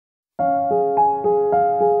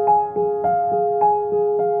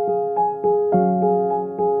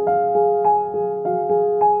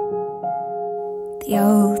The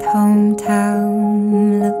old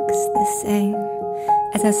hometown looks the same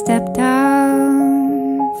as I step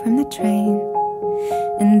down from the train,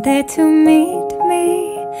 and there to meet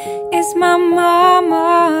me is my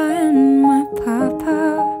mama and my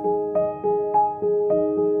papa.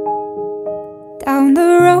 Down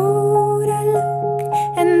the road I look,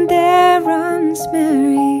 and there runs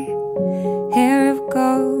Mary, hair of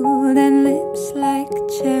gold and lips like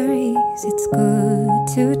cherries. It's good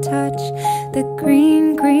to touch the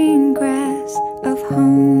green, green grass of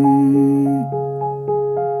home.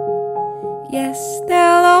 Yes,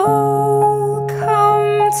 they'll all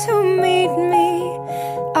come to meet me,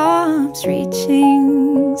 arms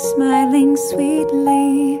reaching, smiling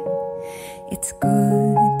sweetly. It's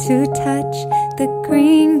good to touch the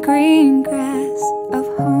green, green grass of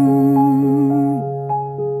home.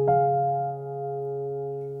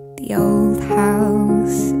 The old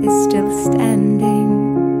house is still standing,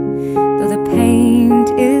 though the paint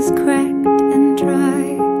is cracked and dry.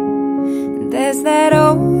 And there's that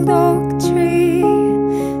old oak tree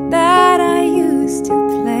that I used to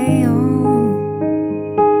play on.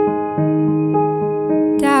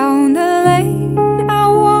 Down the lane I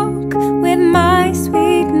walk with my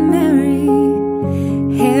sweet Mary,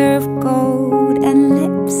 hair of gold and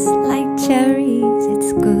lips like cherries.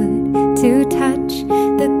 It's good to touch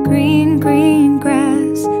the green, green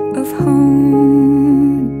grass of home.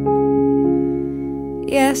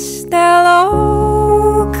 Yes, they'll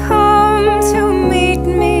all come to meet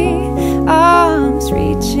me, arms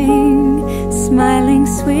reaching, smiling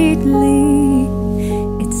sweetly.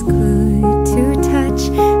 It's good to touch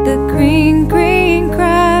the green, green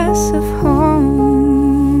grass of home.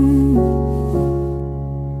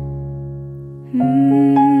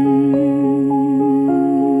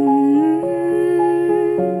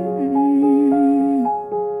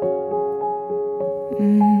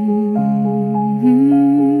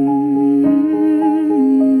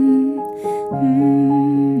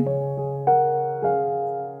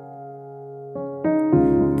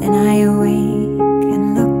 Then I awake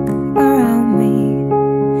and look around me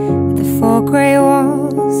at the four grey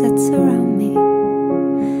walls that surround me,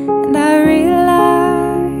 and I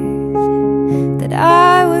realize that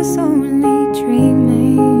I was only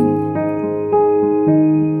dreaming.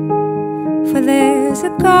 For there's a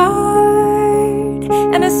guard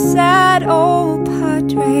and a sad old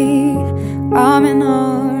padre, arm in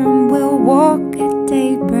arm we'll walk at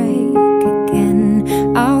daybreak. Again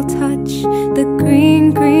I'll touch the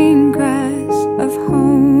green, green grass of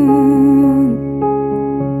home.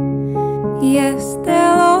 Yes,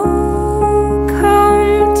 they'll all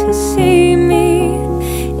come to see me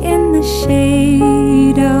in the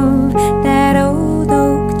shade of that old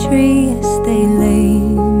oak tree, as they lay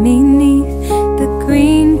me 'neath the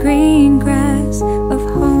green, green grass of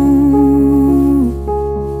home.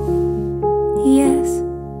 Yes,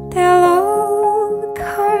 they'll all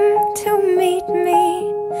come to meet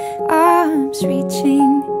me, arms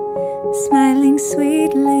reaching, smiling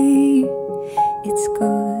sweetly. It's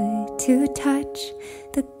good to touch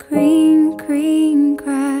the green, green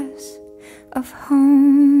grass of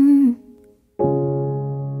home.